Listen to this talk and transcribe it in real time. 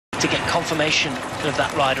confirmation of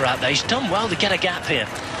that rider out there. He's done well to get a gap here.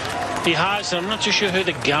 He has. I'm not too sure who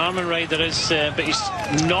the Garmin rider is, but he's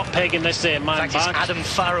not pegging this man back. In fact, it's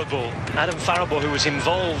Adam Faribault, who was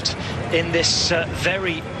involved in this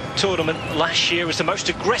very tournament last year, was the most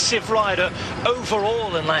aggressive rider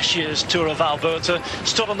overall in last year's Tour of Alberta.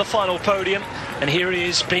 Stood on the final podium, and here he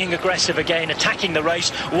is being aggressive again, attacking the race.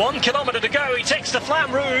 1 kilometre to go. He takes the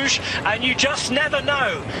Flamme Rouge, and you just never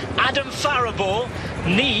know. Adam Faribault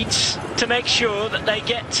needs to make sure that they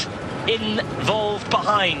get involved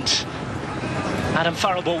behind. Adam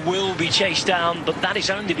Faribault will be chased down, but that is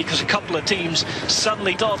only because a couple of teams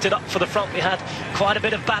suddenly darted up for the front. We had quite a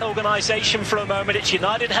bit of bad organisation for a moment. It's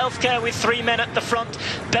United Healthcare with 3 men at the front.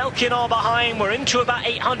 Belkin are behind. We're into about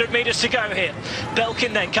 800 metres to go here.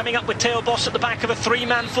 Belkin then coming up with Theo Bos at the back of a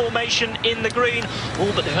 3-man formation in the green.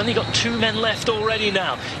 Oh, but they've only got 2 men left already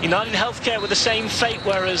now. United Healthcare with the same fate,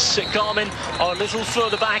 whereas Garmin are a little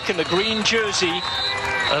further back, and the green jersey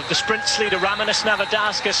of the sprints leader Ramanas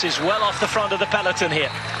Navadauskas is well off the front of the peloton here.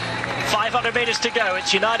 500 metres to go.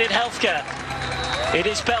 It's United Healthcare. It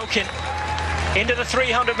is Belkin. Into the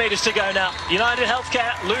 300 metres to go now. United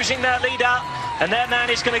Healthcare losing their lead out, and their man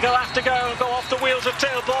is going to go off the wheels of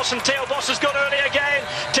Theo Bos, and Theo Bos has got early again.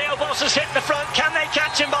 Theo Bos has hit the front. Can they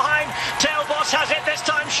catch him behind? Theo Bos has it this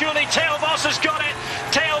time, surely. Theo Bos has got it.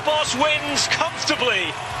 Theo Bos wins comfortably.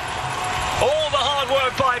 All the hard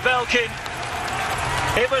work by Belkin.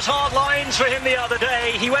 It was hard lines for him the other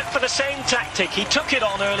day. He went for the same tactic. He took it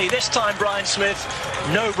on early. This time, Brian Smith,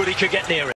 nobody could get near it.